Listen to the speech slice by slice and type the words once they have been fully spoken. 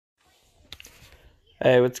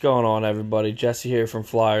Hey, what's going on, everybody? Jesse here from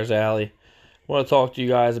Flyers Alley. I want to talk to you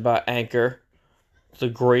guys about Anchor. It's a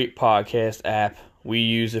great podcast app. We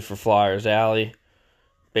use it for Flyers Alley.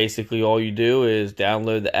 Basically, all you do is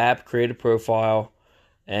download the app, create a profile,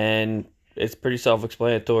 and it's pretty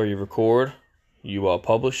self-explanatory. You record, you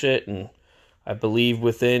publish it, and I believe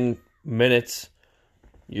within minutes,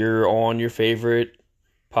 you're on your favorite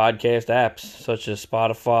podcast apps, such as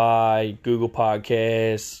Spotify, Google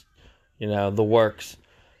Podcasts, the works.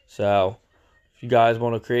 So if you guys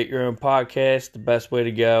want to create your own podcast, the best way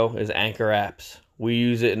to go is Anchor Apps. We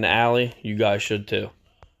use it in the alley. You guys should too.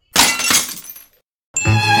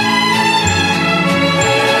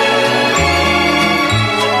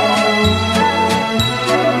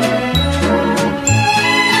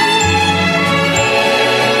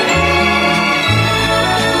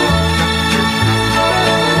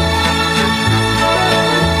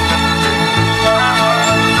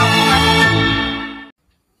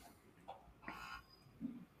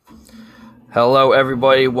 Hello,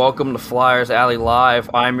 everybody. Welcome to Flyers Alley Live.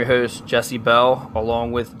 I'm your host, Jesse Bell,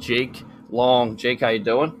 along with Jake Long. Jake, how you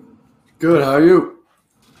doing? Good. How are you?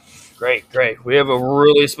 Great. We have a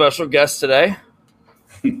really special guest today,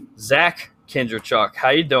 Zach Kindrachuk. How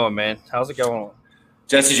you doing, man? How's it going on?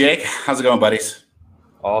 Jesse, Jake, how's it going, buddies?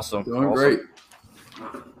 Awesome. Doing great.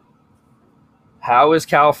 How is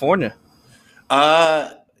California?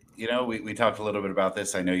 We talked a little bit about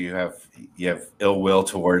this. I know you have ill will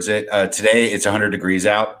towards it. Today it's 100 degrees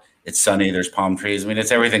out. It's sunny. There's palm trees. I mean,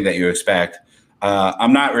 it's everything that you expect.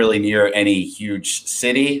 I'm not really near any huge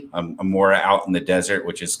city. I'm more out in the desert,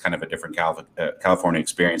 which is kind of a different California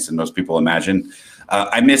experience than most people imagine.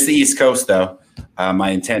 I miss the East Coast, though.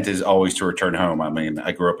 My intent is always to return home. I mean,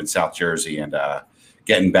 I grew up in South Jersey, and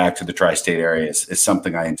getting back to the tri-state area is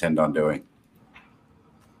something I intend on doing.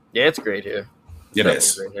 Yeah, it's great here. It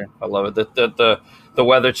is. Great here. I love it. The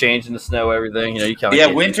weather changing, the snow, everything. You kind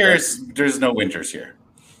of There's no winters here.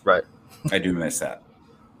 Right. I do miss that.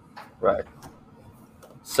 Right.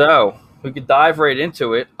 So we could dive right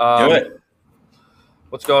into it. Do it.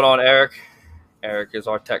 What's going on, Eric? Eric is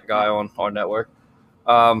our tech guy on our network.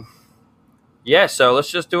 So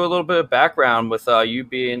let's just do a little bit of background with you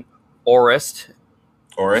being Orest.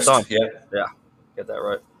 Orest, yeah. Yeah, get that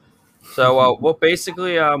right. So, what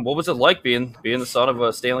was it like being the son of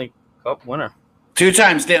a Stanley Cup winner?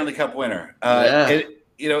 2-time Stanley Cup winner.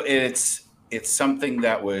 It's something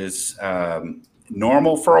that was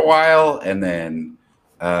normal for a while, and then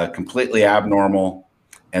completely abnormal,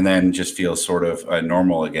 and then just feels sort of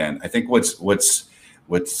normal again. I think what's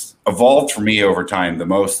evolved for me over time the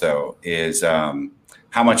most, though, is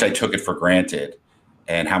how much I took it for granted,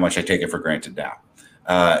 and how much I take it for granted now.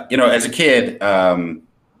 As a kid.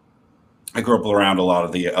 I grew up around a lot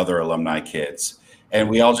of the other alumni kids, and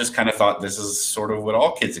we all just kind of thought this is sort of what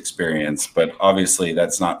all kids experience, but obviously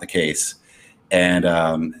that's not the case. And,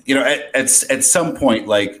 at some point,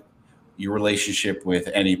 like your relationship with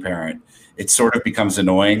any parent, it sort of becomes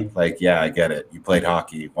annoying. Like, yeah, I get it. You played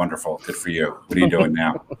hockey. Wonderful. Good for you. What are you doing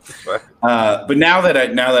now? But now that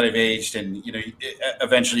I've aged, and,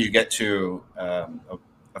 eventually you get to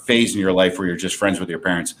a phase in your life where you're just friends with your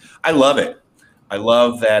parents. I love it. I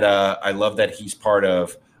love that he's part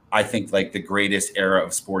of, I think, like the greatest era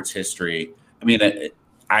of sports history. I mean,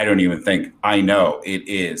 I don't even think I know it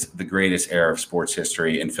is the greatest era of sports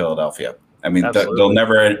history in Philadelphia. I mean, there'll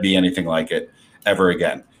never be anything like it ever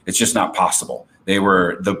again. It's just not possible. They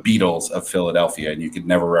were the Beatles of Philadelphia, and you could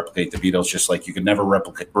never replicate the Beatles, just like you could never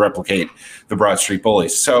replicate the Broad Street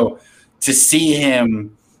Bullies. So to see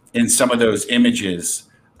him in some of those images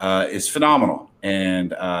is phenomenal.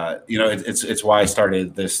 And it's why I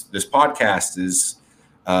started this podcast. Is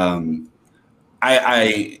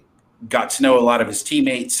I got to know a lot of his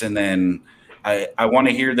teammates, and then I want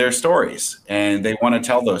to hear their stories, and they want to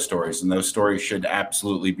tell those stories, and those stories should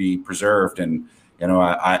absolutely be preserved. And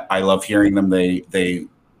I love hearing them. They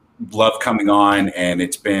love coming on, and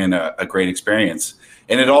it's been a great experience.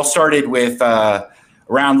 And it all started with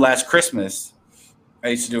around last Christmas. I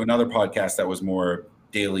used to do another podcast that was more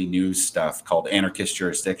daily news stuff called Anarchist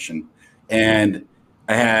Jurisdiction. And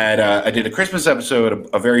I did a Christmas episode,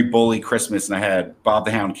 a very bully Christmas, and I had Bob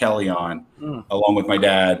the Hound Kelly on along with my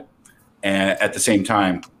dad, and at the same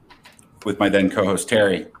time with my then co-host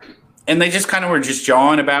Terry. And they just kind of were just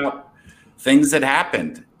jawing about things that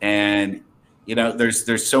happened. And,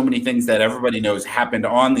 there's so many things that everybody knows happened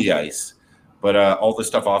on the ice, but all the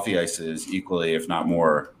stuff off the ice is equally, if not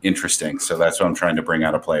more, interesting. So that's what I'm trying to bring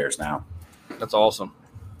out of players now. That's awesome.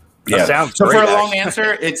 Yeah. Sounds so great, for a long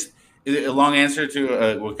answer, it's a long answer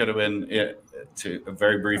to what could have been to a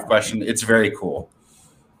very brief question. It's very cool.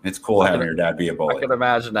 It's cool having your dad be a bully. I can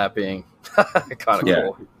imagine that being kind of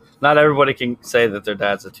cool. Not everybody can say that their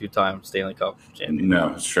dad's a 2-time Stanley Cup champion. No,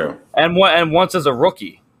 it's true. And once as a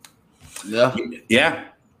rookie. Yeah.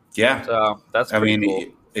 So that's cool.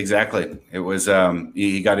 Exactly. It was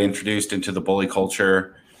he got introduced into the bully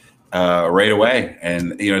culture right away,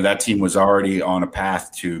 and that team was already on a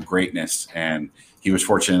path to greatness, and he was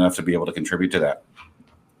fortunate enough to be able to contribute to that.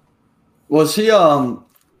 Was he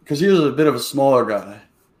because he was a bit of a smaller guy?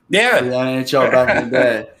 Yeah, in the NHL back in the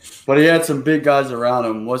day, but he had some big guys around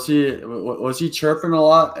him. Was he chirping a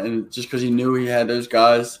lot, and just because he knew he had those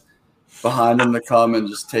guys behind him to come and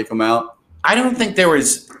just take him out? I don't think there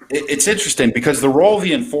was. It's interesting because the role of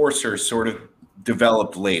the enforcer sort of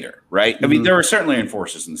developed later, right? I mean, there were certainly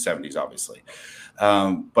enforcers in the 70s, obviously.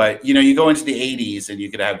 But, you go into the 80s and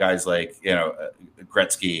you could have guys like,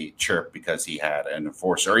 Gretzky chirp because he had an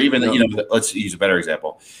enforcer. Or even, let's use a better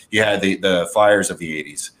example. You had the Flyers of the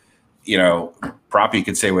 80s. Proppy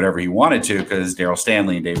could say whatever he wanted to because Darryl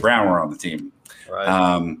Stanley and Dave Brown were on the team.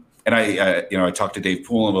 Right. And I talked to Dave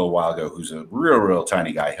Poulin a little while ago, who's a real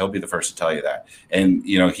tiny guy. He'll be the first to tell you that. And,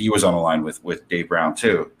 he was on the line with Dave Brown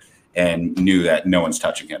too, and knew that no one's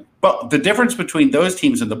touching him. But the difference between those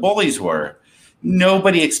teams and the bullies were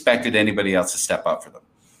nobody expected anybody else to step up for them.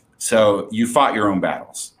 So you fought your own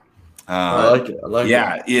battles. I like it.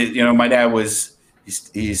 Yeah. My dad was,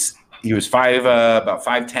 he was about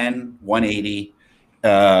 5'10", 180.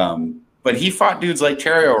 But he fought dudes like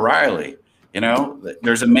Terry O'Reilly.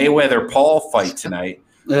 There's a Mayweather-Paul fight tonight.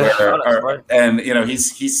 And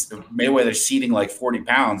he's Mayweather's seating like 40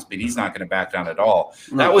 pounds, but he's not going to back down at all.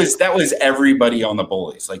 That was everybody on the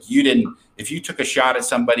bullies. Like if you took a shot at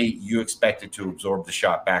somebody, you expected to absorb the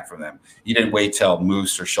shot back from them. You didn't wait till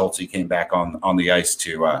Moose or Schulte came back on the ice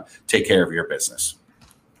to take care of your business.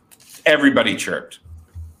 Everybody chirped.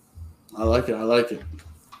 I like it.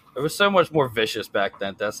 It was so much more vicious back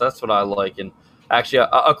then. That's what I like. And actually,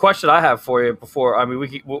 a question I have for you before, I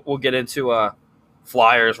mean, we'll get into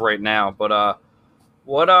Flyers right now, but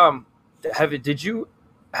did you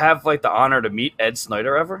have like the honor to meet Ed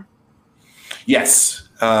Snider ever? Yes.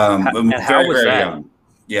 How was that? Young.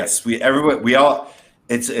 Yes,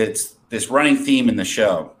 it's this running theme in the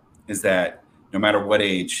show is that no matter what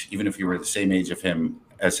age, even if you were the same age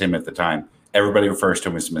as him at the time, everybody refers to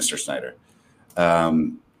him as Mr. Snider.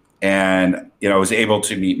 And I was able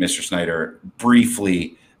to meet Mr. Snider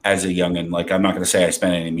briefly as a youngin'. Like, I'm not going to say I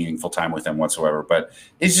spent any meaningful time with him whatsoever, but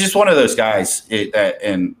he's just one of those guys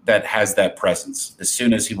that has that presence. As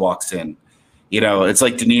soon as he walks in, it's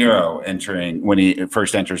like De Niro when he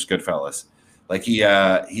first enters Goodfellas. Like he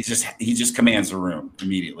just commands the room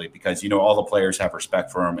immediately because all the players have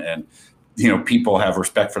respect for him, and people have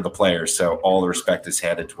respect for the players. So all the respect is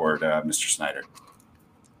headed toward Mr. Snider.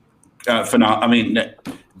 I mean,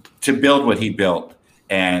 to build what he built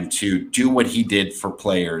and to do what he did for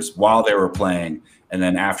players while they were playing and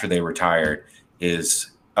then after they retired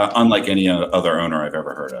is unlike any other owner I've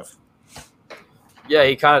ever heard of. Yeah,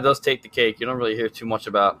 he kind of does take the cake. You don't really hear too much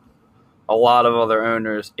about a lot of other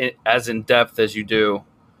owners as in depth as you do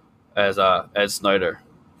as Ed Snider.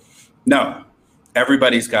 No,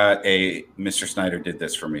 everybody's got a Mr. Snider did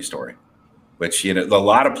this for me story, which, a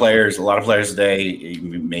lot of players today,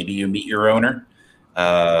 maybe you meet your owner.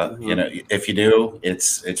 If you do,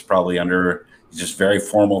 it's probably under just very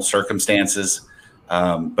formal circumstances.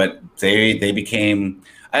 But they became,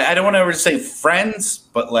 I don't want to ever say friends,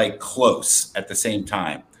 but like close at the same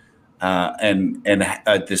time. And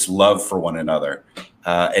this love for one another.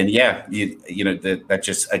 That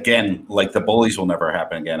just, again, like the bullies will never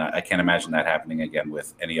happen again. I can't imagine that happening again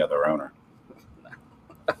with any other owner.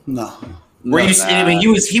 No. I mean,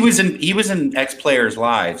 he was in ex-players'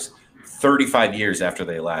 lives 35 years after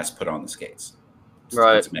they last put on the skates.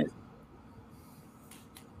 Right. It's amazing.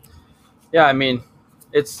 Yeah, I mean,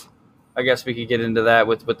 I guess we could get into that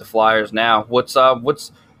with the Flyers now. What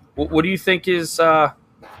do you think is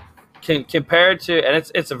compared to, and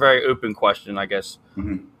it's a very open question, I guess.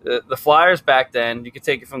 Mm-hmm. The Flyers back then, you could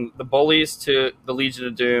take it from the bullies to the Legion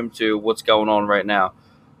of Doom to what's going on right now.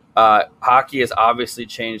 Hockey has obviously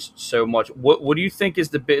changed so much. What do you think is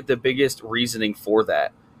the biggest reasoning for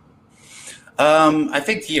that? I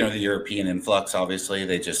think the European influx. Obviously,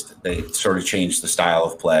 they sort of changed the style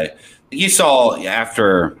of play. You saw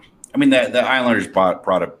after. I mean, the Islanders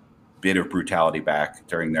brought a bit of brutality back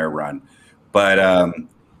during their run, but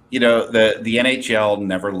the NHL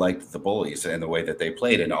never liked the bullies and the way that they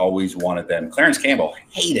played, and always wanted them. Clarence Campbell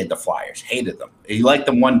hated the Flyers, hated them. He liked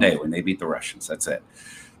them one day when they beat the Russians. That's it.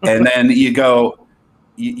 And then you go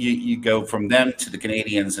from them to the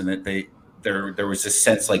Canadians, and there was this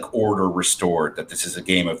sense like order restored, that this is a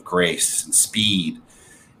game of grace and speed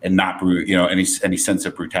and not any sense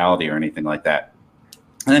of brutality or anything like that.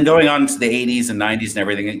 And then going on to the 80s and 90s and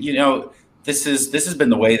everything, this has been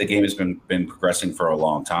the way the game has been progressing for a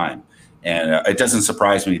long time. And it doesn't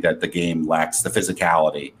surprise me that the game lacks the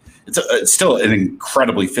physicality. It's still an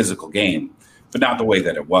incredibly physical game, but not the way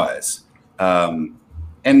that it was. I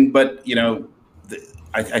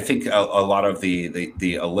think a lot of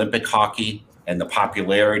the Olympic hockey and the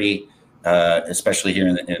popularity, especially here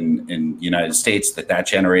in the United States, that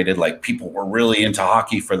generated, like, people were really into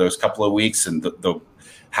hockey for those couple of weeks, and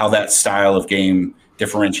how that style of game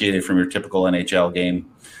differentiated from your typical NHL game.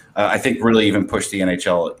 I think really even pushed the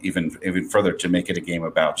NHL even further to make it a game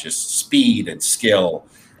about just speed and skill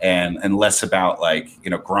and less about, like,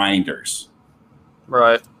 grinders.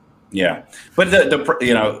 Right. Yeah. But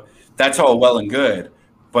that's all well and good.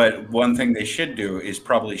 But one thing they should do is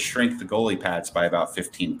probably shrink the goalie pads by about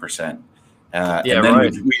 15%. And then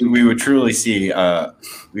right. we would truly see these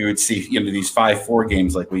 5-4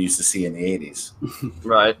 games like we used to see in the 80s.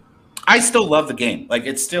 Right. I still love the game. Like,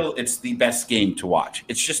 it's the best game to watch.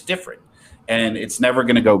 It's just different, and it's never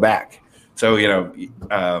going to go back. So,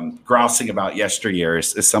 grousing about yesteryear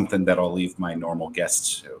is something that I'll leave my normal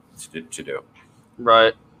guests to do.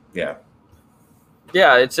 Right. Yeah.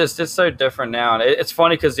 Yeah, it's so different now, and it's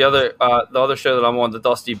funny because the other show that I'm on, the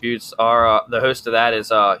Dusty Buttes, the host of that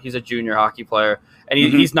is he's a junior hockey player, and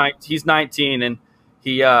he's 19, and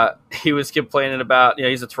he was complaining about,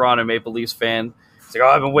 he's a Toronto Maple Leafs fan. He's like,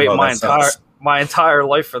 I've been waiting my entire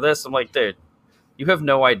life for this. I'm like, dude, you have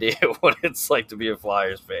no idea what it's like to be a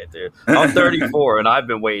Flyers fan, dude. I'm 34 and I've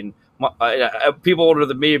been waiting. People older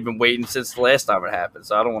than me have been waiting since the last time it happened,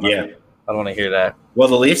 so I don't want to. Yeah. I don't want to hear that. Well,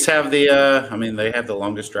 the Leafs have they have the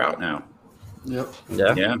longest drought now. Yep.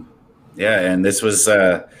 Yeah. And this was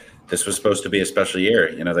supposed to be a special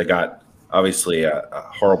year. They got obviously a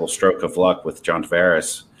horrible stroke of luck with John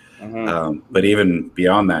Tavares, but even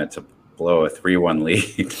beyond that, to blow a 3-1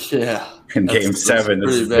 lead, in Game 7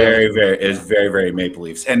 is very, very Maple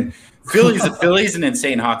Leafs. And Philly's an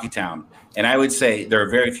insane hockey town, and I would say there are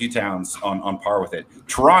very few towns on par with it.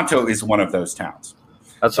 Toronto is one of those towns.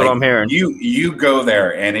 That's what I'm hearing. You go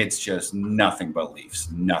there and it's just nothing but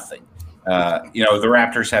Leafs. Nothing. The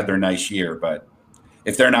Raptors had their nice year, but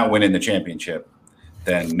if they're not winning the championship,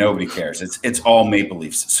 then nobody cares. It's all Maple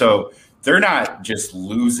Leafs. So they're not just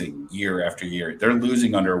losing year after year. They're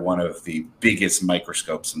losing under one of the biggest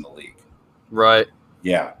microscopes in the league. Right.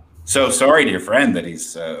 Yeah. So sorry to your friend that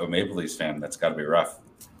he's a Maple Leafs fan. That's got to be rough.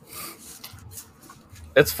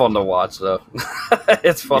 It's fun to watch, though.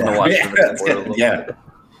 It's fun to watch. Yeah.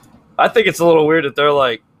 I think it's a little weird that they're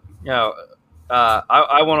like,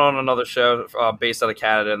 I went on another show based out of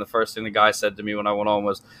Canada, and the first thing the guy said to me when I went on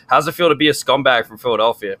was, "How's it feel to be a scumbag from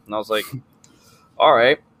Philadelphia?" And I was like, "All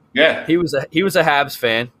right." Yeah. He was a Habs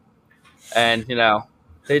fan, and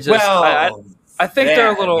they just. Well, I think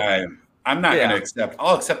they're a little. I'm not going to accept.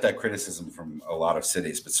 I'll accept that criticism from a lot of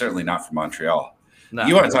cities, but certainly not from Montreal. No.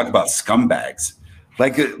 You want to talk about scumbags?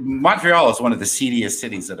 Like, Montreal is one of the seediest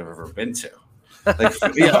cities that I've ever been to. Like,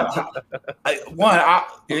 if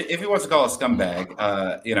he wants to call a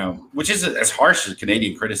scumbag, which is as harsh as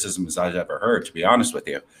Canadian criticism as I've ever heard, to be honest with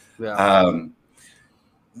you. Yeah.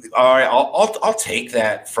 All right, I'll take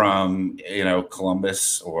that from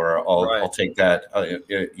Columbus, or I'll take that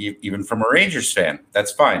even from a Rangers fan.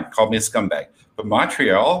 That's fine. Call me a scumbag. But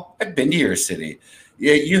Montreal, I've been to your city.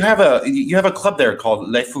 Yeah, you have a club there called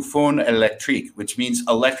Les Foufounes Electriques, which means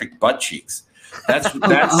electric butt cheeks. That's what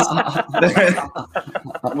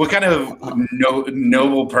kind of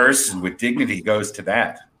noble person with dignity goes to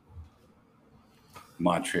that?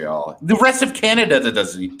 Montreal. The rest of Canada that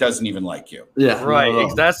doesn't even like you. Yeah, right.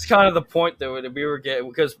 No. That's kind of the point that we were getting,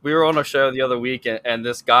 because we were on a show the other week, and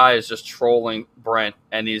this guy is just trolling Brent,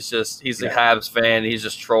 and he's a Habs fan. He's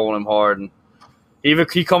just trolling him hard, and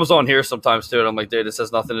he comes on here sometimes too. And I'm like, dude, this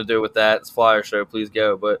has nothing to do with that. It's Flyer show. Please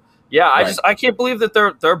go. But yeah, I can't believe that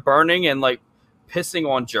they're burning and like pissing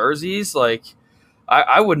on jerseys. Like,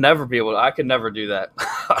 I would never be able to. I could never do that.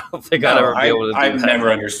 I don't think I'd ever be able to do that. I've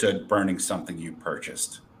never understood burning something you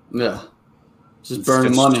purchased. Yeah. Just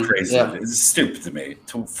burning money. Just crazy. Yeah. It's stupid to me.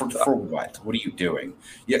 For what? What are you doing?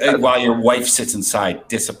 While your wife sits inside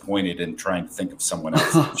disappointed and trying to think of someone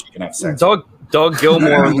else that she can have sex with. Doug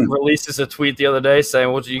Gilmour releases a tweet the other day saying,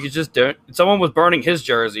 well, you could just do. Someone was burning his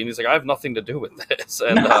jersey, and he's like, I have nothing to do with this.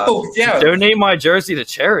 And donate my jersey to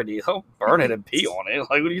charity. Don't burn it and pee on it. Like,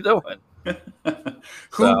 what are you doing?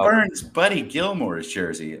 Who burns Buddy Gilmour's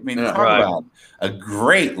jersey? I mean, talk about a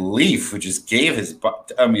great Leaf who just gave his.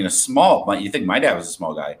 I mean, a small. You think my dad was a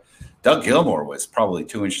small guy? Doug Gilmour was probably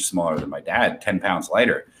 2 inches smaller than my dad, 10 pounds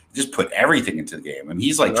lighter. He just put everything into the game. I mean,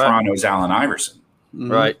 he's like Toronto's Allen Iverson.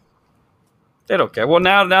 Mm-hmm. Right. They don't care. Well,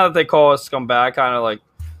 now that they call us scumbag, I kind of like,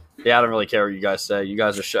 yeah, I don't really care what you guys say. You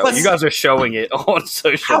guys are showing it on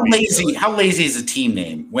social media. How lazy is a team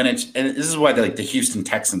name when and this is why the Houston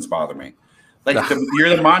Texans bother me. Like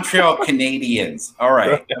you're the Montreal Canadiens. All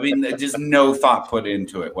right. I mean, there's no thought put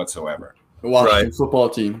into it whatsoever. The Washington football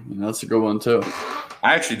team. That's a good one too.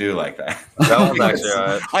 I actually do like that. That one's actually all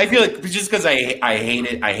right. I feel like just because I hate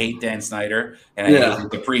it, I hate Dan Snyder and I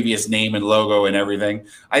hate the previous name and logo and everything.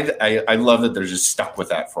 I love that they're just stuck with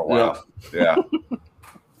that for a while. Yeah.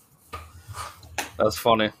 That's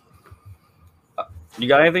funny. You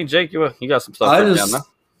got anything, Jake? You got some stuff down there?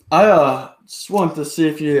 I just wanted to see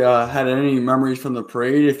if you had any memories from the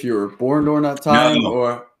parade, if you were born during that time,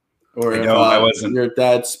 or if I wasn't. Your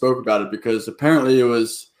dad spoke about it, because apparently it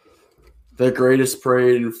was the greatest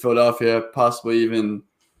parade in Philadelphia, possibly even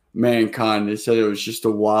mankind. They said it was just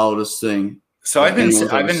the wildest thing. So I've been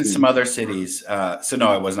in some other cities. So no,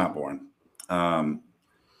 I was not born.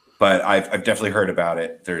 But I've definitely heard about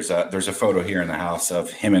it. There's a photo here in the house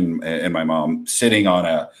of him and my mom sitting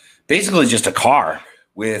on basically just a car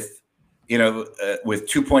with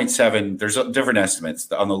 2.7. There's different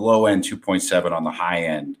estimates. On the low end, 2.7. On the high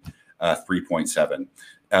end,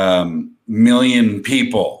 3.7 million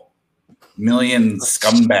people, million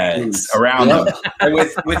scumbags around them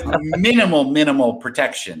with minimal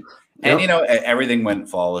protection. And everything went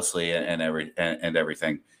flawlessly and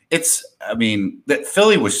everything. That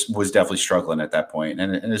Philly was definitely struggling at that point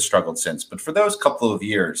and has struggled since. But for those couple of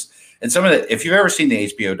years, and if you've ever seen the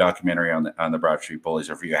HBO documentary on the Broad Street Bullies,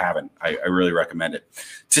 or if you haven't, I really recommend it.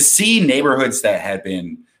 To see neighborhoods that had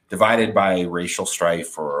been divided by racial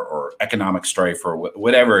strife or economic strife or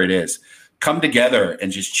whatever it is, come together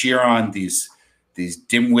and just cheer on these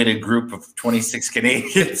dim-witted group of 26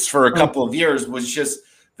 Canadians for a couple of years was just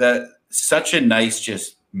such a nice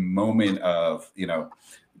just moment of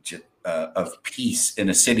of peace in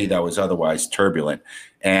a city that was otherwise turbulent.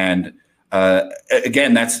 And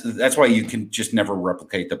again, that's why you can just never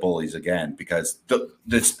replicate the Bullies again, because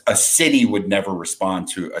a city would never respond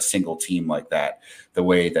to a single team like that the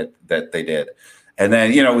way that they did. And then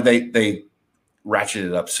they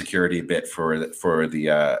ratcheted up security a bit for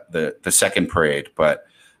the second parade, but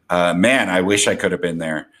man, I wish I could have been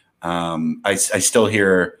there. I still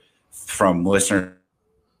hear from listeners.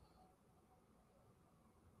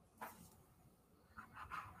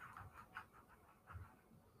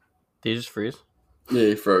 Did you just freeze? Yeah,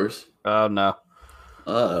 he froze. Oh, no.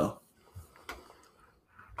 Uh-oh.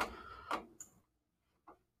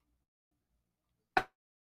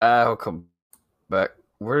 I'll come back.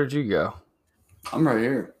 Where did you go? I'm right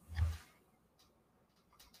here.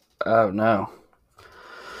 Oh, no.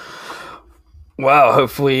 Wow,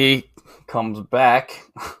 hopefully he comes back.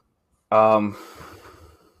 We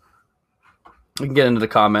can get into the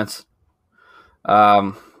comments.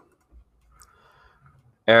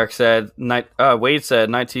 Eric said, Wade said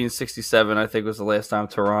 1967, I think, was the last time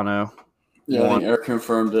Toronto won. I think Eric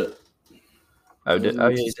confirmed it. Oh, yeah,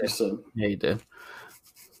 he did. Yeah, he did.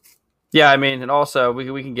 Yeah, and also,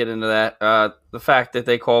 we can get into that. The fact that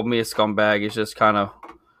they called me a scumbag is just kind of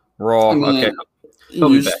raw. Okay. He'll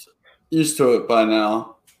be back. Used to it by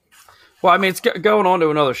now. Well, it's going on to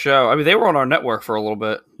another show. They were on our network for a little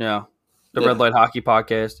bit. Yeah. The Red Light Hockey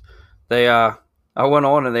Podcast. I went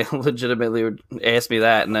on and they legitimately would ask me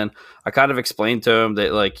that, and then I kind of explained to them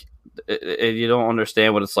that you don't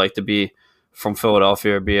understand what it's like to be from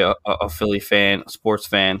Philadelphia or be a Philly fan, a sports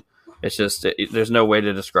fan. It's just there's no way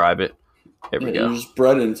to describe it. Here we go. You're just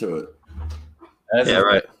bred into it.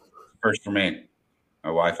 Right. First for me. My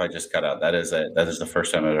Wi-Fi just cut out. That is the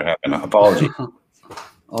first time it ever happened. Apology.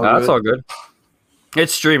 That's all good.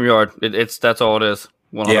 It's StreamYard. That's all it is.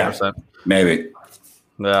 100%. Yeah, maybe.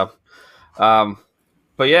 Yeah.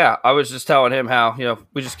 But yeah, I was just telling him how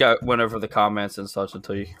we just went over the comments and such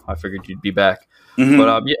until I figured you'd be back.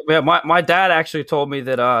 Mm-hmm. But my dad actually told me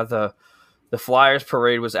that the Flyers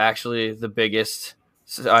parade was actually the biggest.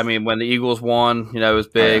 When the Eagles won, it was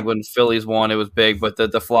big. When the Phillies won, it was big. But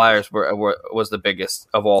the Flyers was the biggest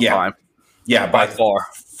of all time. Yeah, by far,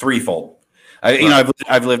 threefold. I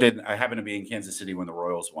happened to be in Kansas City when the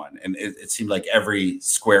Royals won, and it seemed like every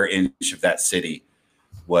square inch of that city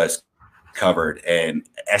was covered, and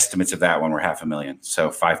estimates of that one were 500,000.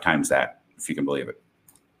 So 5 times that, if you can believe it.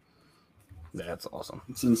 That's awesome.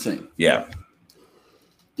 It's insane. Yeah.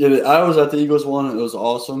 Yeah, I was at the Eagles one. It was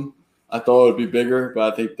awesome. I thought it would be bigger,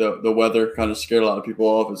 but I think the weather kind of scared a lot of people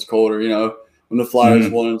off. It's colder, when the Flyers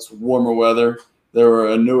won, it's warmer weather. They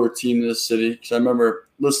were a newer team in this city. Because I remember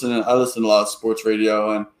listen to a lot of sports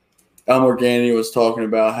radio, and El Morgani was talking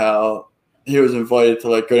about how he was invited to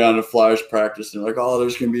like go down to Flyers practice, and like, oh,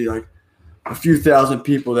 there's gonna be like a few thousand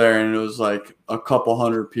people there, and it was like a couple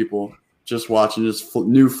hundred people just watching this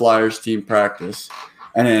new Flyers team practice.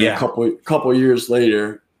 And then a couple years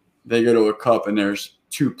later, they go to a cup, and there's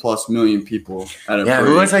 2+ million people at a parade.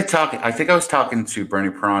 Who was I talking? I think I was talking to Bernie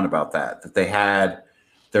Perron about that they had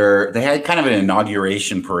kind of an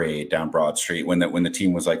inauguration parade down Broad Street when the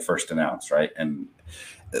team was like first announced, right? And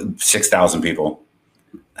 6,000 people,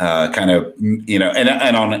 kind of,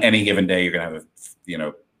 and on any given day you're gonna have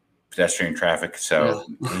pedestrian traffic. So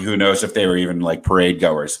who knows if they were even like parade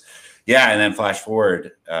goers? Yeah, and then flash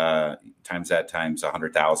forward times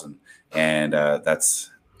 100,000, and that's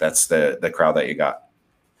the crowd that you got.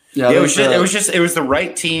 Yeah, it was the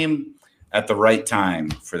right team at the right time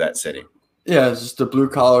for that city. Yeah, it's just a blue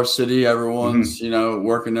collar city. Everyone's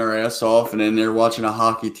working their ass off, and then they're watching a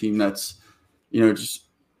hockey team that's just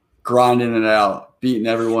grinding it out, beating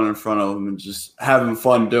everyone in front of them, and just having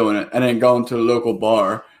fun doing it, and then going to a local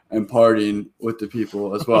bar and partying with the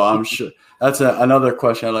people as well. I'm sure that's another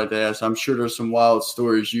question I'd like to ask. I'm sure there's some wild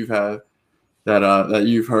stories you've had that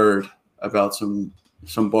you've heard about some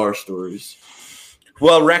bar stories.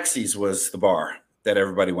 Well, Rexy's was the bar that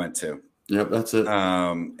everybody went to. Yep, that's it.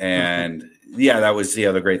 And that was the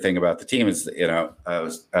other great thing about the team is, I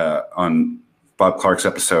was on Bob Clark's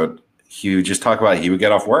episode. He would just talk about he would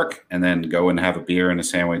get off work and then go and have a beer and a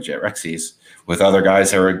sandwich at Rexy's with other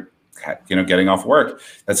guys that were getting off work.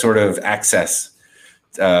 That sort of access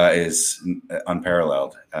is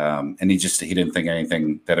unparalleled. And he didn't think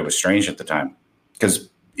anything that it was strange at the time because,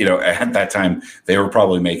 at that time they were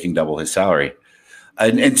probably making double his salary.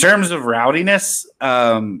 In terms of rowdiness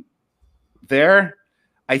there,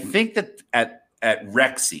 I think that at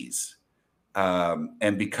Rexy's,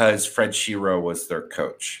 and because Fred Shiro was their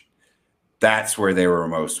coach, that's where they were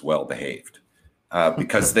most well behaved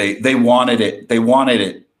because they wanted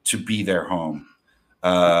it to be their home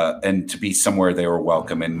and to be somewhere they were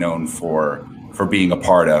welcome and known for being a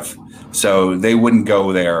part of. So they wouldn't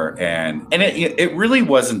go there and it really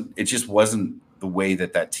wasn't. It just wasn't the way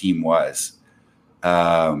that team was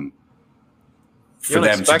for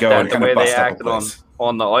them to go and kind of bust up a place.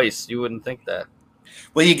 On the ice. You wouldn't think that.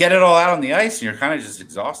 Well, you get it all out on the ice and you're kind of just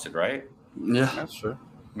exhausted, right? Yeah, that's true.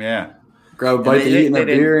 Yeah. Grab a bite to eat and a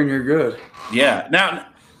beer and you're good. Yeah. Now,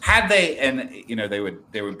 had they, and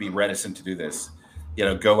they would be reticent to do this,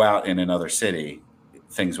 go out in another city,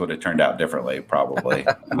 things would have turned out differently, probably.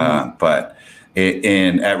 But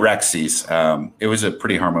at Rexy's, it was a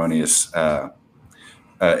pretty harmonious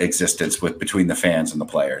existence between the fans and the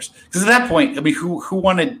players. Because at that point, I mean, who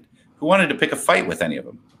wanted to pick a fight with any of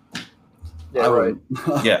them? Yeah, right.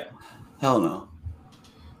 Yeah. Hell no.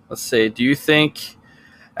 Let's see. Do you think,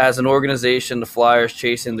 as an organization, the Flyers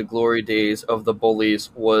chasing the glory days of the Bullies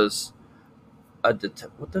was I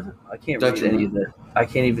can't read any of that. I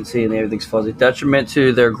can't even see it. Everything's fuzzy. Detriment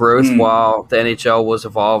to their growth while the NHL was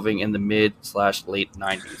evolving in the mid/late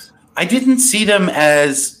 90s. I didn't see them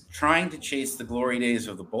as trying to chase the glory days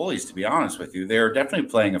of the Bullies, to be honest with you. They were definitely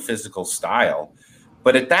playing a physical style.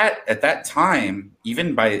 But at that time,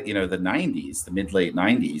 even by the 90s, the mid-late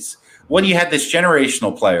 90s, when you had this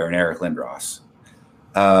generational player in Eric Lindros,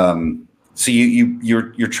 so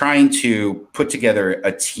you're trying to put together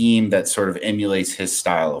a team that sort of emulates his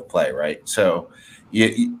style of play, right? So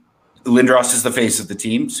Lindros is the face of the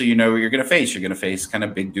team, so you know what you're going to face. You're going to face kind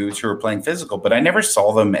of big dudes who are playing physical. But I never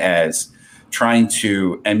saw them as trying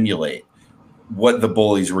to emulate what the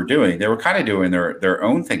Bullies were doing. They were kind of doing their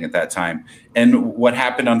own thing at that time. And what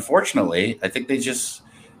happened, unfortunately, I think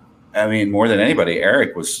more than anybody,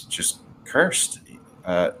 Eric was just cursed.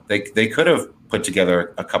 They could have put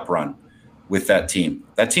together a cup run with that team.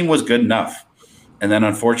 That team was good enough. And then,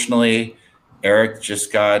 unfortunately, Eric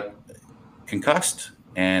just got concussed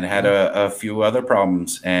and had a few other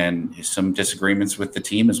problems and some disagreements with the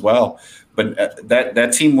team as well. But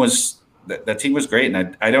that team was great,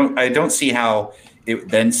 and I don't see how it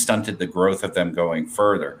then stunted the growth of them going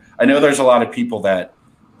further. I know there's a lot of people that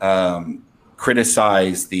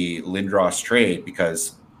criticize the Lindros trade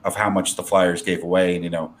because of how much the Flyers gave away,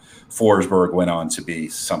 and Forsberg went on to be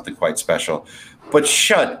something quite special. But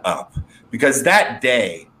shut up, because that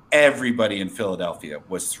day everybody in Philadelphia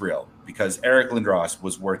was thrilled because Eric Lindros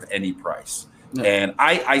was worth any price, and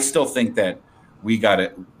I still think that we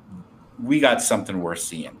got something worth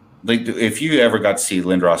seeing. Like, if you ever got to see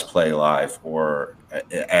Lindros play live or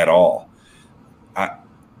at all,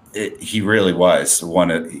 he really was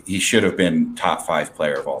he should have been top 5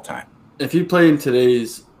 player of all time. If he played in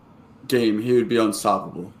today's game, he would be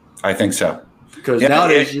unstoppable. I think so. Because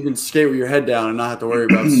nowadays you can skate with your head down and not have to worry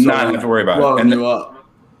about blowing you up.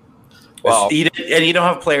 Well, and you don't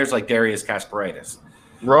have players like Darius Kasparaitis.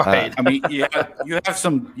 Right. I mean, you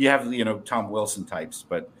have Tom Wilson types,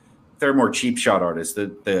 but they're more cheap shot artists.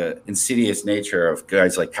 The insidious nature of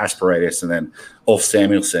guys like Kasparaitis and then Ulf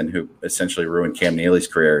Samuelsson, who essentially ruined Cam Neely's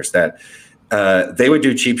career, is that they would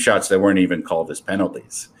do cheap shots that weren't even called as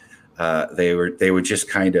penalties. They would just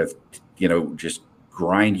kind of, just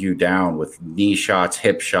grind you down with knee shots,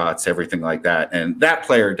 hip shots, everything like that. And that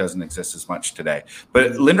player doesn't exist as much today.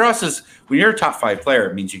 But Lindros when you're a top 5 player,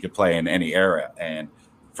 it means you could play in any era. And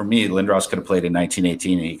for me, Lindros could have played in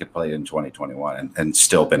 1918 and he could play in 2021 and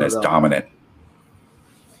still been as dominant.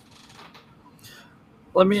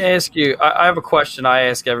 Let me ask you, I have a question I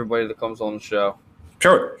ask everybody that comes on the show.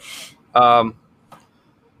 Sure.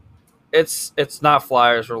 It's not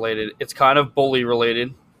Flyers related. It's kind of bully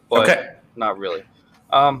related, but not really.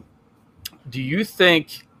 Do you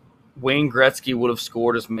think Wayne Gretzky would have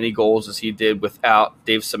scored as many goals as he did without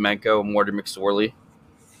Dave Semenko and Morty McSorley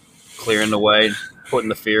clearing the way, putting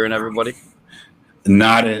the fear in everybody?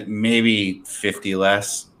 Maybe 50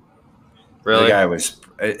 less. Really? The guy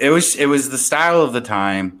it was the style of the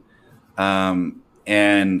time.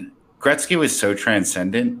 And Gretzky was so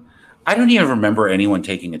transcendent. I don't even remember anyone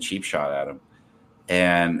taking a cheap shot at him.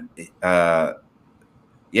 And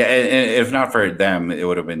and if not for them, it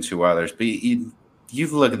would have been 2 others. But you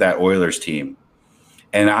look at that Oilers team,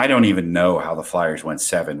 and I don't even know how the Flyers went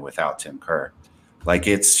 7 without Tim Kerr. Like,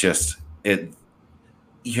 it's just you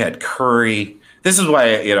had Curry. This is why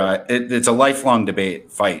it's a lifelong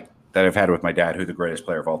fight that I've had with my dad, who the greatest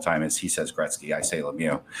player of all time is. He says Gretzky, I say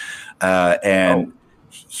Lemieux,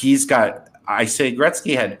 he's got. I say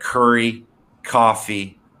Gretzky had Curry,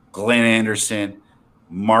 Coffey, Glenn Anderson,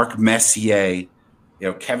 Mark Messier.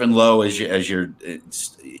 Kevin Lowe as your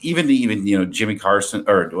even Jimmy Carson,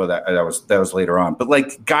 that was later on, but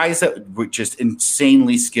like guys that were just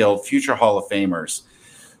insanely skilled, future Hall of Famers.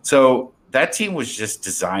 So that team was just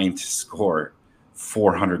designed to score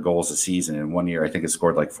 400 goals a season. In 1 year, I think it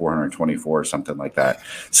scored like 424 or something like that.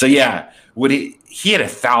 So yeah, he had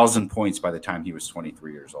 1,000 points by the time he was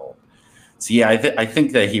 23 years old. So yeah, I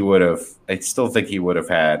think that he would have. I still think he would have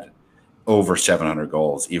had over 700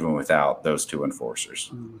 goals, even without those 2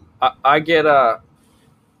 enforcers. I get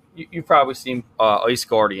you've probably seen Ice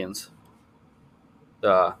Guardians,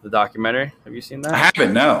 the documentary. Have you seen that? I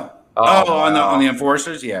haven't. No. On the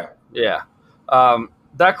enforcers, yeah.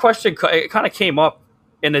 That question it kind of came up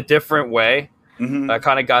in a different way. Mm-hmm. I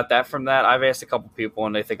kind of got that from that. I've asked a couple people,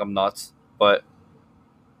 and they think I'm nuts, but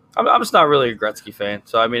I'm just not really a Gretzky fan.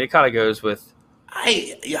 So I mean, it kind of goes with.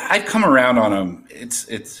 I've come around on him.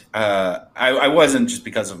 I wasn't just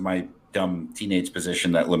because of my dumb teenage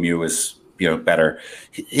position that Lemieux was better.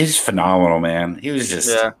 He's phenomenal, man. He was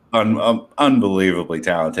just unbelievably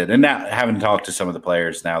talented. And now, having talked to some of the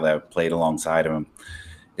players now that have played alongside of him,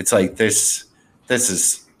 it's like this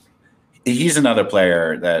is he's another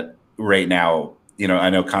player that right now, I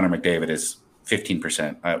know Connor McDavid is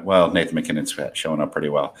 15%. Nathan McKinnon's showing up pretty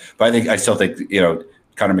well, but I still think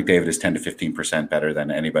Connor McDavid is 10 to 15% better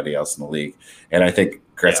than anybody else in the league. And I think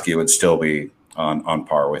Gretzky would still be on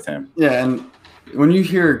par with him. Yeah, and when you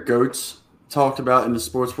hear GOATs talked about in the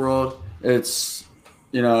sports world, it's,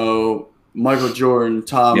 Michael Jordan,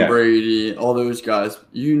 Tom Brady, all those guys.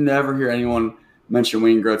 You never hear anyone mention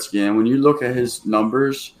Wayne Gretzky. And when you look at his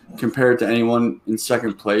numbers compared to anyone in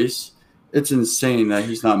second place, it's insane that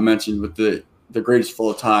he's not mentioned with the greatest of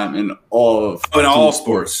all time in all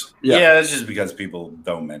sports. Yeah, that's just because people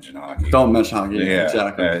don't mention hockey.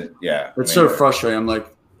 Exactly. It's so frustrating. I'm like,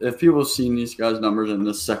 if people have seen these guys' numbers in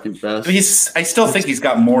the second best, I still think he's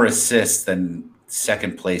got more assists than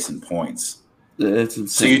second place in points. It's insane.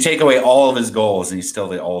 So you take away all of his goals, and he's still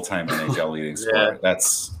the all-time NHL leading scorer.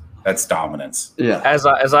 That's dominance. Yeah. As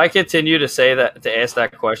I continue to ask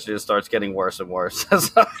that question, it starts getting worse and worse as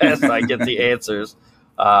I get the answers.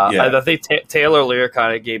 I think Taylor Lear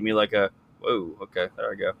kind of gave me like a, whoa, okay,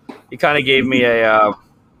 there I go. He kind of gave me a,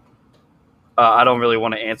 I don't really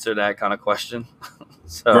want to answer that kind of question.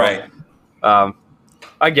 So, right.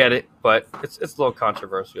 I get it, but it's a little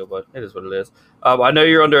controversial, but it is what it is. I know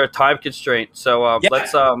you're under a time constraint, so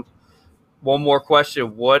let's one more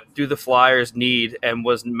question. What do the Flyers need, and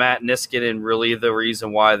was Matt Niskanen really the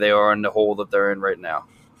reason why they are in the hole that they're in right now?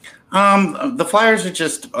 The Flyers are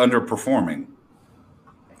just underperforming.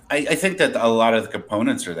 I think that a lot of the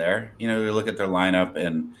components are there. You look at their lineup,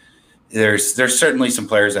 and there's certainly some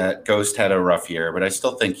players that Ghost had a rough year, but I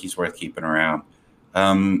still think he's worth keeping around.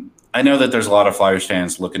 I know that there's a lot of Flyers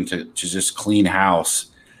fans looking to just clean house.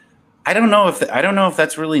 I don't know if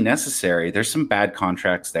that's really necessary. There's some bad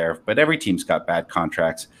contracts there, but every team's got bad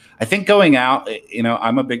contracts. I think going out,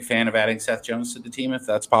 I'm a big fan of adding Seth Jones to the team if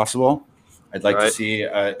that's possible. I'd like to see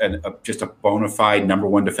just a bona fide number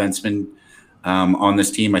one defenseman on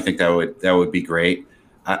this team. I think that would be great.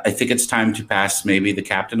 I think it's time to pass maybe the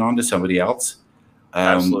captain on to somebody else.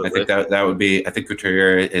 I think that would be. I think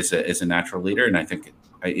Couturier is a natural leader, and I think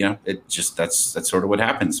that's sort of what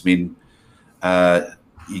happens. I mean,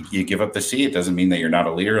 you give up the C. It doesn't mean that you're not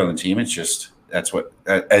a leader on the team. It's just that's what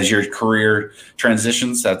as your career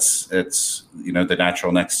transitions, it's the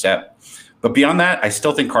natural next step. But beyond that, I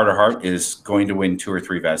still think Carter Hart is going to win 2 or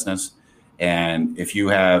 3 Vezinas. And if you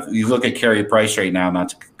look at Carey Price right now, not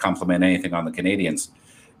to compliment anything on the Canadians,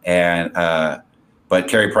 but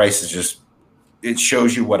Carey Price is just, it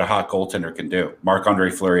shows you what a hot goaltender can do. Marc-Andre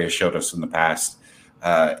Fleury has showed us in the past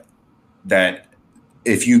that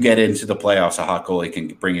if you get into the playoffs, a hot goalie can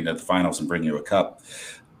bring you to the finals and bring you a cup.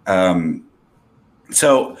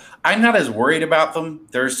 So I'm not as worried about them.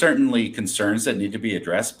 There are certainly concerns that need to be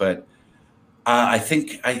addressed, but I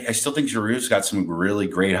still think Giroux's got some really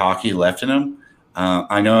great hockey left in him.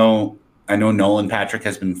 I know Nolan Patrick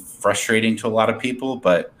has been frustrating to a lot of people,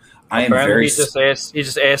 but I am very. He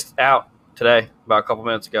just asked out today about a couple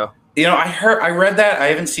minutes ago. I read that. I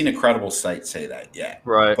haven't seen a credible site say that yet.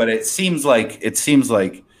 Right. But it seems like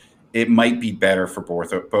it might be better for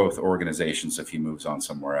both organizations if he moves on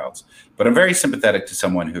somewhere else. But I'm very sympathetic to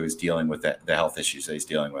someone who is dealing with the health issues that he's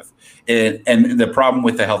dealing with. And the problem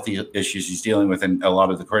with the health issues he's dealing with and a lot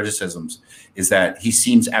of the criticisms is that he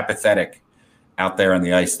seems apathetic out there on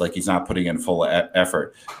the ice, like he's not putting in full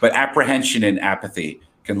effort. But apprehension and apathy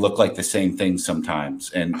can look like the same thing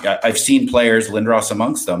sometimes. And I've seen players, Lindros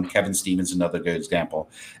amongst them, Kevin Stevens, another good example,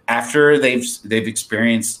 after they've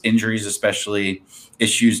experienced injuries, especially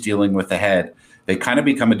issues dealing with the head, they kind of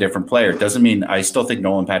become a different player. It doesn't mean I still think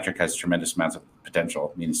Nolan Patrick has tremendous amounts of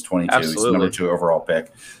potential. I mean, he's 22, Absolutely. He's number 2 overall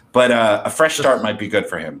pick. But a fresh start might be good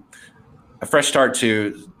for him. A fresh start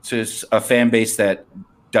to a fan base that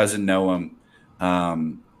doesn't know him,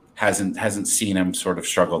 hasn't seen him sort of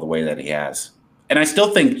struggle the way that he has. And I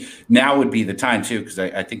still think now would be the time, too, because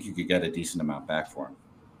I think you could get a decent amount back for him.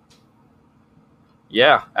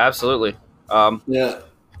 Yeah, absolutely. Yeah.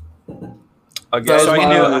 Okay, so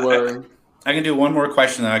I can do one more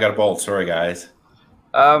question, then I got to bolt. Sorry, guys.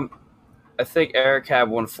 I think Eric had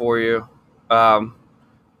one for you.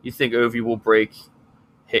 You think Ovi will break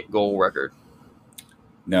hit goal record?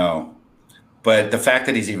 No. But the fact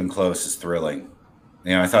that he's even close is thrilling.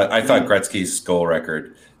 I thought Gretzky's goal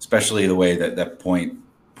record, especially the way that point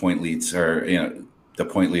leads or the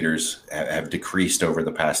point leaders have decreased over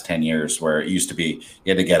the past 10 years, where it used to be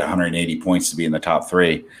you had to get 180 points to be in the top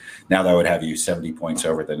 3. Now that would have you 70 points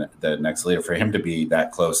over the next leader. For him to be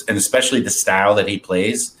that close, and especially the style that he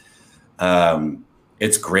plays,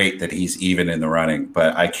 it's great that he's even in the running.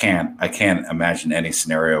 But I can't imagine any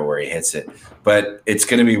scenario where he hits it. But it's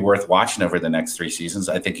going to be worth watching over the next 3 seasons.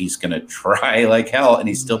 I think he's going to try like hell, and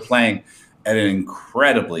he's still playing at an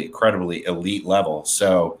incredibly elite level.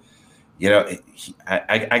 So,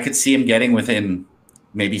 I could see him getting within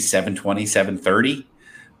maybe 720, 730,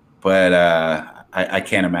 but I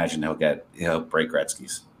can't imagine he'll break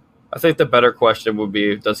Gretzky's. I think the better question would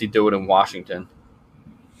be, does he do it in Washington?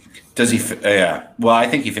 Does he? Yeah. Well, I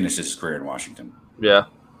think he finished his career in Washington. Yeah.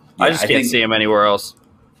 I just can't see him anywhere else.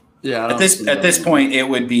 Yeah. At this point, it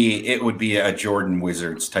would be a Jordan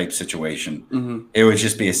Wizards type situation. Mm-hmm. It would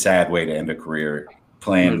just be a sad way to end a career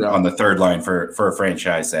playing on the third line for a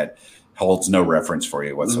franchise that holds no reference for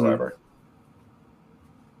you whatsoever.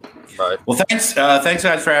 Mm-hmm. Right. Well, thanks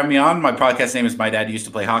guys for having me on. My podcast name is My Dad Used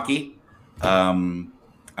to Play Hockey. I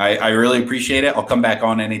really appreciate it. I'll come back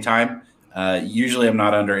on anytime. Usually I'm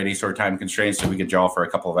not under any sort of time constraints, so we could jaw for a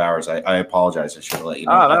couple of hours. I apologize. I should have let you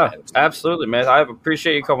know. No, absolutely, man. I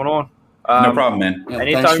appreciate you coming on. No problem, man. Yeah,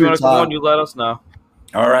 anytime you want to come on, you let us know.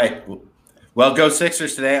 All right. Well, go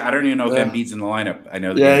Sixers today. I don't even know if Embiid's in the lineup. I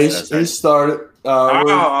know. He started.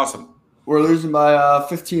 Awesome. We're losing by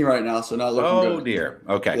 15 right now, so not looking good. Oh, dear.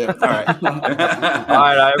 Okay. Yeah. All right. All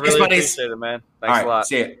right. I really appreciate it, man. Thanks a lot.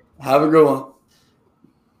 See you. Have a good one.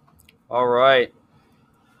 All right.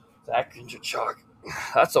 Zach Kinchuk.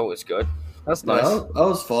 That's always good. That's nice. Yeah, that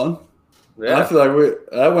was fun. Yeah. I feel like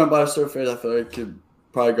that went by so fast. I feel like it could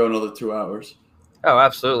probably go another 2 hours. Oh,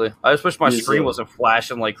 absolutely. I just wish my screen wasn't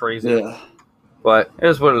flashing like crazy. Yeah. But it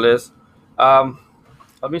is what it is.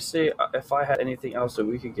 Let me see if I had anything else that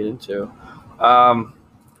we could get into. Yeah,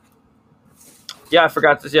 I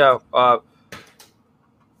forgot this. Yeah. I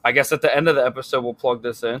guess at the end of the episode, we'll plug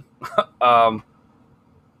this in. Let's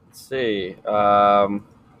see.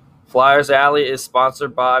 Flyers Alley is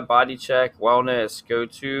sponsored by Body Check Wellness. Go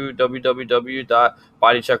to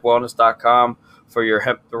www.bodycheckwellness.com for your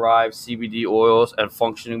hemp-derived CBD oils and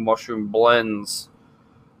functioning mushroom blends.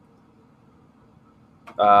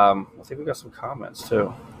 I think we got some comments,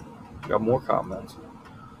 too. We got more comments.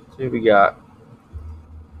 Let's see what we got.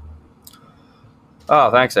 Oh,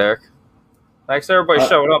 thanks, Eric. Thanks to everybody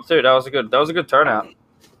showing up, too. That was a good turnout.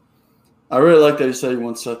 I really like that you said you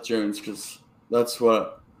want Seth Jones because that's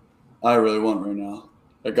what I really want right now.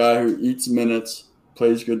 A guy who eats minutes,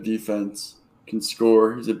 plays good defense, can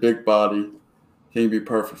score. He's a big body. He'd be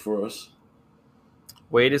perfect for us.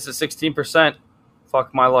 Wade is at 16%.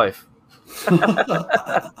 Fuck my life.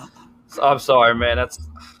 I'm sorry, man.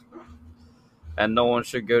 And no one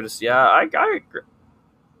should go to see. I agree.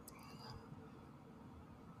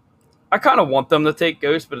 I kind of want them to take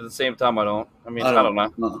Ghost, but at the same time, I don't. I mean, I don't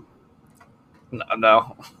know.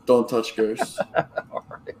 No. Don't touch Ghost. All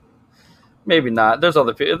right. Maybe not. There's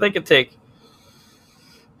other people. They could take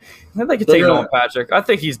Nolan Patrick. I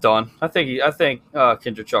think he's done. I think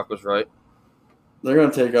Kendrick Chuck was right. They're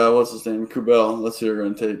gonna take what's his name, Kubel. That's who they're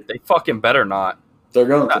gonna take. They fucking better not. They're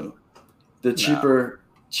going to. The cheaper,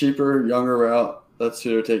 younger route. That's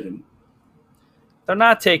who they're taking. They're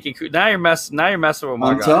not taking. Now you're messing with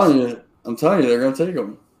my guys. I'm telling you, they're gonna take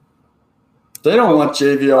him. They don't want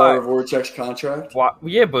JVR or Voracek's contract.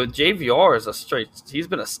 Yeah, but JVR is he's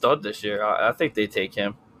been a stud this year. I think they take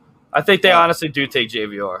him. I think they honestly do take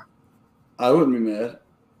JVR. I wouldn't be mad.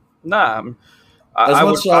 Nah. I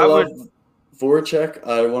love Voracek,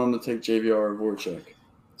 I want them to take JVR or Voracek.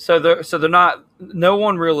 So they're not – no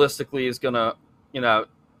one realistically is going to,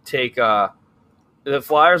 take the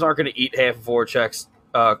Flyers aren't going to eat half of Voracek's,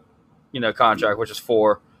 contract, which is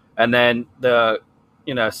 4. And then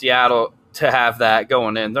Seattle – to have that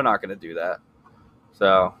going in, they're not going to do that.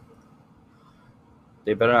 So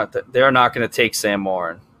they better not. They're not going to take Sam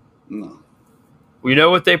Morin. No. We know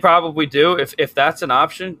what they probably do if that's an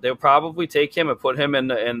option. They'll probably take him and put him in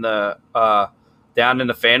the down in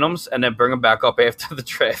the Phantoms and then bring him back up after the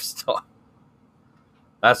draft starts.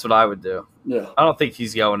 That's what I would do. Yeah. I don't think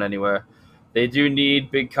he's going anywhere. They do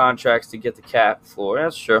need big contracts to get the cap floor.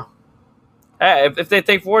 That's true. Hey, if they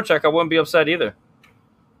take Voracek, I wouldn't be upset either.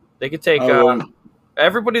 They could take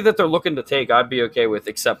everybody that they're looking to take. I'd be okay with,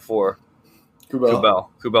 except for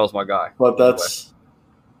Kubel. Kubel's my guy. But that's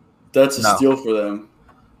a steal for them.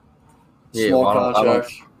 Small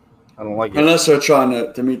contract. I don't like it unless they're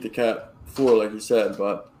trying to meet the cap floor, like you said.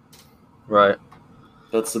 But right,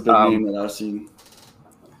 that's the big name that I've seen.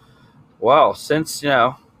 Well, since we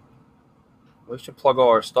should plug all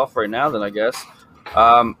our stuff right now. Then I guess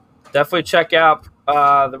definitely check out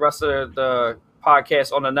the rest of the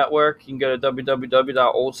podcast on the network. You can go to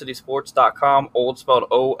www.oldcitysports.com, old spelled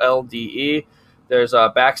OLDE. There's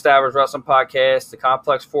a Backstabbers Wrestling Podcast, the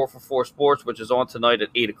Complex 4for4 Sports, which is on tonight at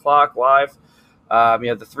 8 o'clock live. You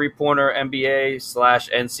have the Three-Pointer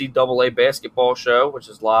NBA/NCAA Basketball Show, which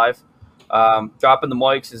is live. Dropping the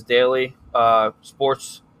Mics is daily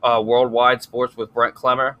sports, worldwide sports with Brent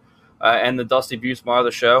Clemmer, and the Dusty Butts My Other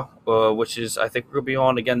Show, which is, I think we're going to be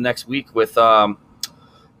on again next week with John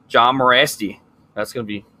Morasti. That's going to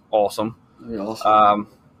be awesome. That'd be awesome.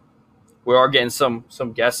 We are getting some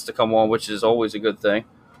guests to come on, which is always a good thing.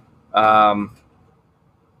 Let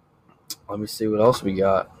me see what else we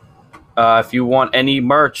got. If you want any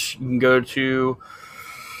merch, you can go to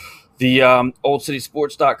the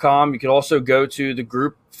oldcitysports.com. You can also go to the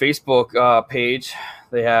group Facebook page.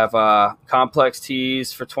 They have Complex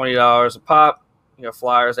tees for $20 a pop. You know,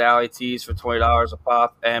 Flyers Alley tees for $20 a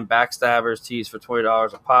pop, and Backstabbers tees for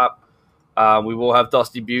 $20 a pop. We will have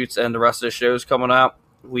Dusty Butts and the rest of the shows coming out.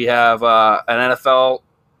 We have an NFL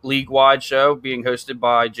league-wide show being hosted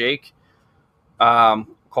by Jake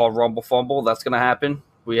called Rumble Fumble. That's going to happen.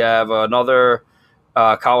 We have another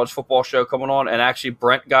college football show coming on, and actually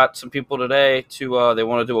Brent got some people today to they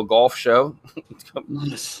want to do a golf show.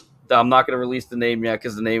 Nice. I'm not going to release the name yet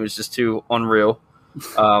because the name is just too unreal.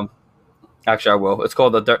 Actually, I will. It's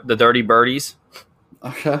called the Dirty Birdies.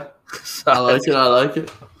 Okay. So, I like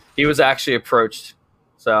it. He was actually approached,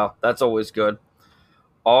 so that's always good.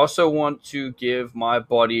 Also want to give my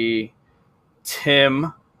buddy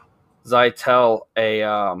Tim Zeitel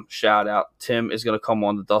a shout out. Tim is going to come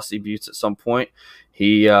on the Dusty Butts at some point.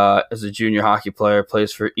 He is a junior hockey player,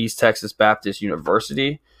 plays for East Texas Baptist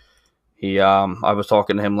University. I was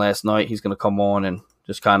talking to him last night. He's going to come on and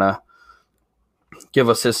just kind of give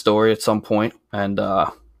us his story at some point and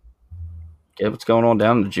get what's going on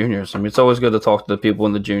down in the juniors. I mean, it's always good to talk to the people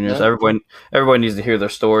in the juniors. Yeah. Everybody needs to hear their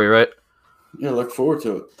story, right? Yeah, look forward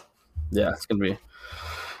to it. Yeah, it's gonna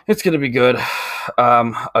be good.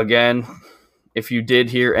 Again, if you did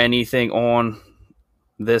hear anything on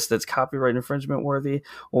this that's copyright infringement worthy,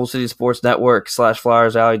 Old City Sports Network /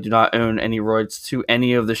 Flyers Alley do not own any rights to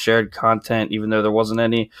any of the shared content, even though there wasn't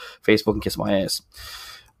any. Facebook can kiss my ass.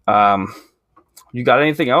 You got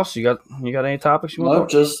anything else? You got any topics you want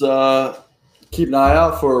to talk? Just keep an eye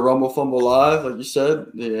out for Rumble Fumble Live, like you said,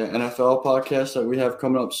 the NFL podcast that we have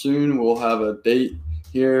coming up soon. We'll have a date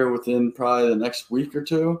here within probably the next week or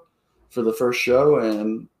two for the first show,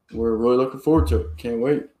 and we're really looking forward to it. Can't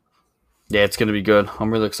wait. Yeah, it's going to be good.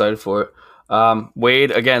 I'm really excited for it.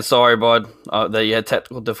 Wade, again, sorry, bud, that you had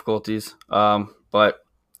technical difficulties, but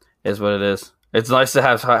it is what it is. It's nice to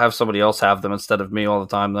have somebody else have them instead of me all the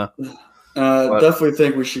time, though. Definitely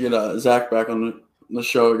think we should get Zach back on the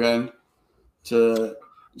show again to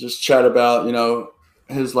just chat about,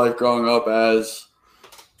 his life growing up as,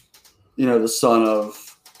 the son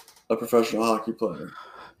of a professional hockey player.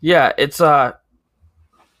 Yeah, it's we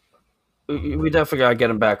definitely gotta get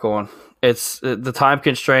him back on. It's the time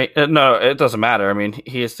constraint. No, it doesn't matter. I mean,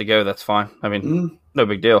 he has to go. That's fine. I mean, no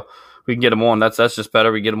big deal. We can get him on. That's just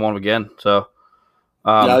better. We get him on again. So,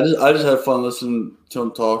 I just had fun listening to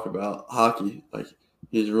him talk about hockey. Like,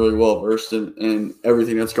 he's really well versed in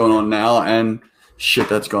everything that's going on now and shit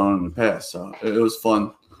that's gone on in the past. So it was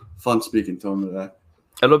fun speaking to him today.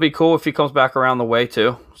 It'll be cool if he comes back around the way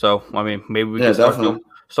too. So I mean, maybe we can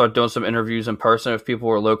start doing some interviews in person if people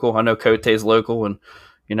are local. I know Cote's local, and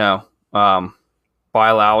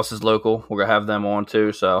Bialowis is local. We're gonna have them on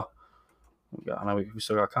too. So I know we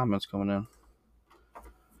still got comments coming in.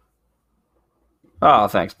 Oh,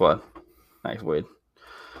 thanks, bud. Thanks, Wade.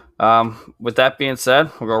 With that being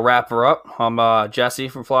said, we're gonna wrap her up. I'm Jesse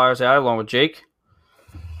from Flyers Alley, along with Jake.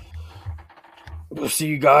 We'll see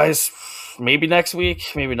you guys maybe next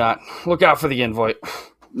week, maybe not. Look out for the invite.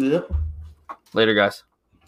 Yep. Later, guys.